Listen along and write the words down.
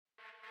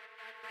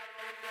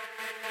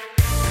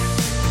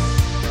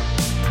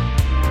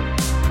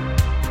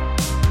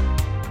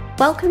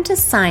Welcome to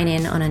Sign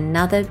In on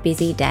another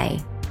busy day.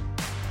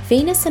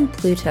 Venus and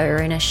Pluto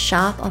are in a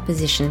sharp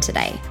opposition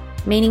today,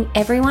 meaning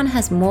everyone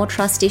has more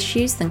trust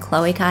issues than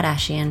Khloe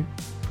Kardashian.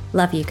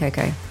 Love you,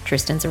 Coco.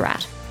 Tristan's a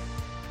rat.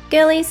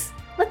 Girlies,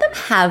 let them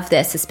have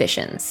their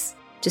suspicions.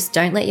 Just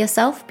don't let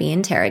yourself be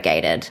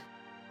interrogated.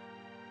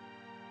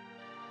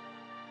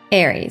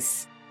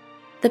 Aries.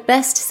 The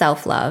best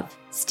self-love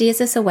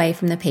steers us away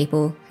from the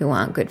people who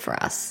aren't good for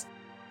us.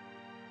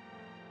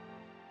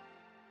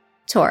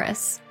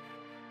 Taurus.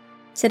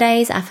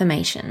 Today's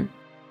affirmation.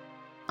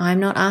 I'm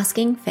not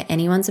asking for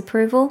anyone's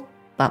approval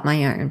but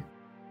my own.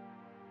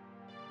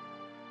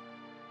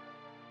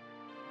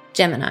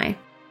 Gemini.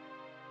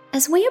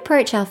 As we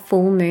approach our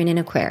full moon in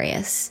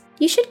Aquarius,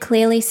 you should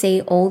clearly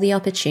see all the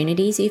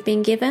opportunities you've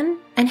been given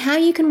and how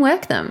you can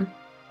work them.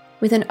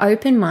 With an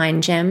open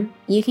mind, Gem,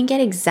 you can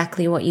get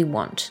exactly what you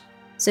want,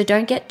 so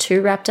don't get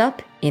too wrapped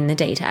up in the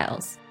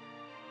details.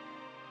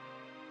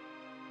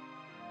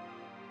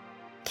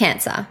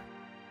 Cancer.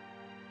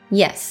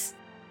 Yes,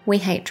 we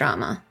hate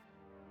drama.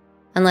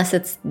 Unless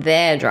it's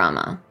their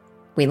drama.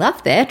 We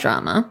love their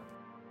drama.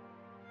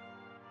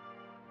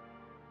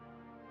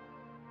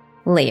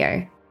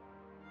 Leo.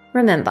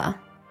 Remember,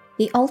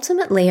 the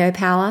ultimate Leo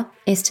power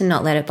is to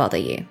not let it bother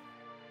you.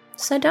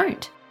 So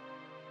don't.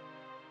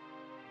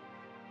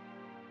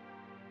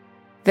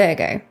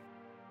 Virgo.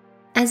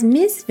 As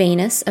Ms.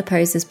 Venus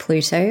opposes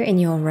Pluto in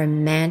your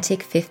romantic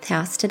 5th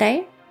house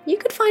today, you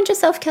could find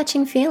yourself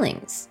catching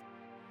feelings.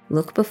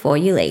 Look before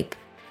you leap.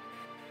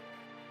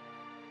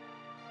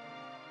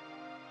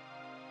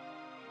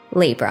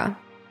 Libra.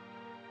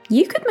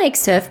 You could make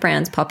surf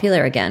brands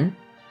popular again.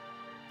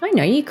 I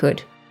know you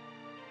could.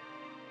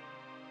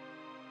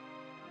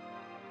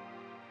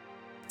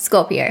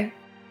 Scorpio.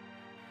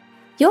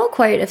 Your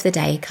quote of the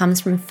day comes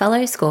from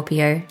fellow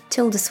Scorpio,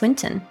 Tilda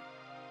Swinton.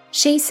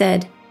 She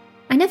said,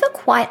 I never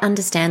quite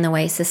understand the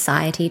way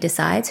society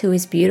decides who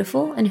is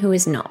beautiful and who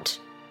is not,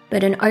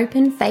 but an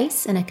open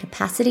face and a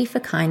capacity for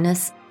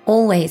kindness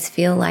always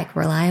feel like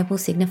reliable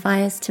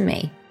signifiers to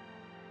me.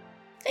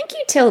 Thank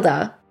you,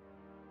 Tilda.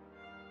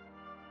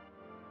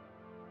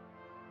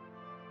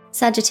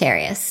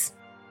 Sagittarius.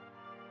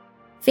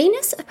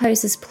 Venus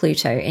opposes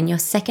Pluto in your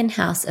 2nd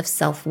house of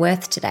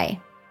self-worth today.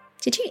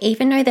 Did you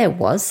even know there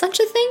was such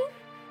a thing?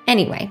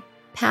 Anyway,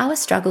 power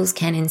struggles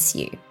can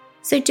ensue,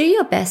 so do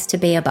your best to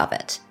be above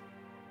it.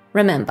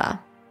 Remember,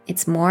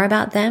 it's more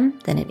about them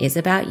than it is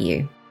about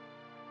you.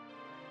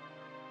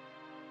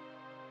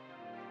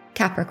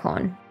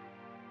 Capricorn.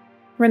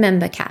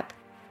 Remember, Cap,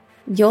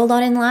 your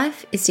lot in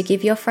life is to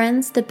give your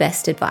friends the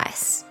best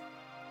advice,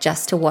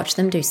 just to watch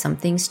them do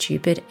something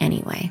stupid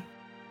anyway.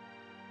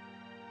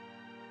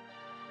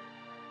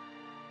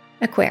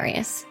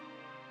 Aquarius.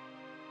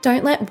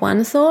 Don't let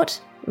one thought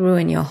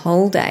ruin your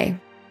whole day.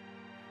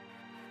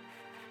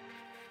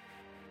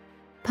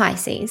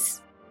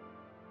 Pisces.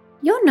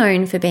 You're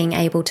known for being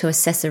able to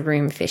assess a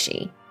room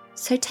fishy,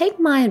 so take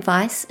my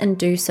advice and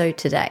do so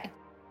today.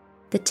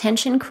 The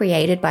tension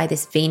created by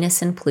this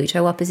Venus and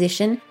Pluto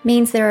opposition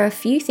means there are a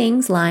few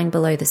things lying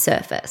below the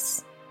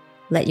surface.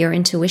 Let your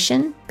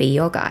intuition be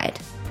your guide.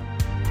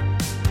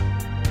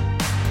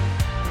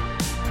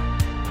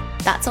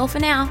 That's all for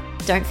now.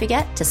 Don't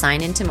forget to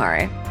sign in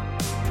tomorrow.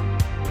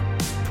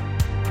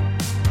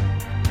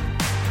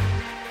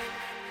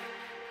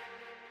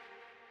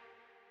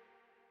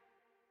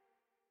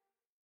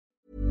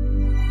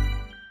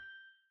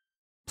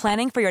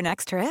 Planning for your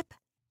next trip?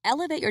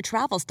 Elevate your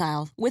travel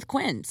style with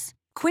Quince.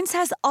 Quince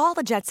has all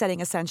the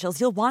jet-setting essentials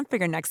you'll want for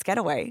your next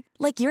getaway,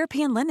 like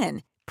European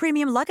linen,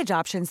 premium luggage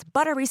options,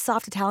 buttery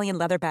soft Italian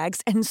leather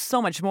bags, and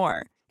so much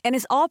more. And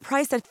is all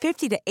priced at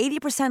 50 to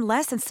 80%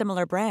 less than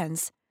similar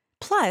brands.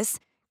 Plus,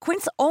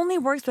 Quince only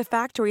works with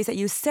factories that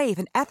use safe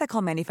and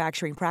ethical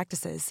manufacturing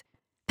practices.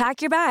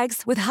 Pack your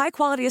bags with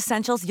high-quality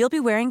essentials you'll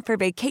be wearing for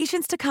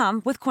vacations to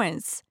come with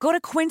Quince. Go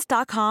to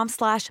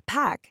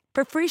quince.com/pack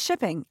for free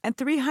shipping and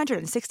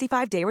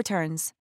 365-day returns.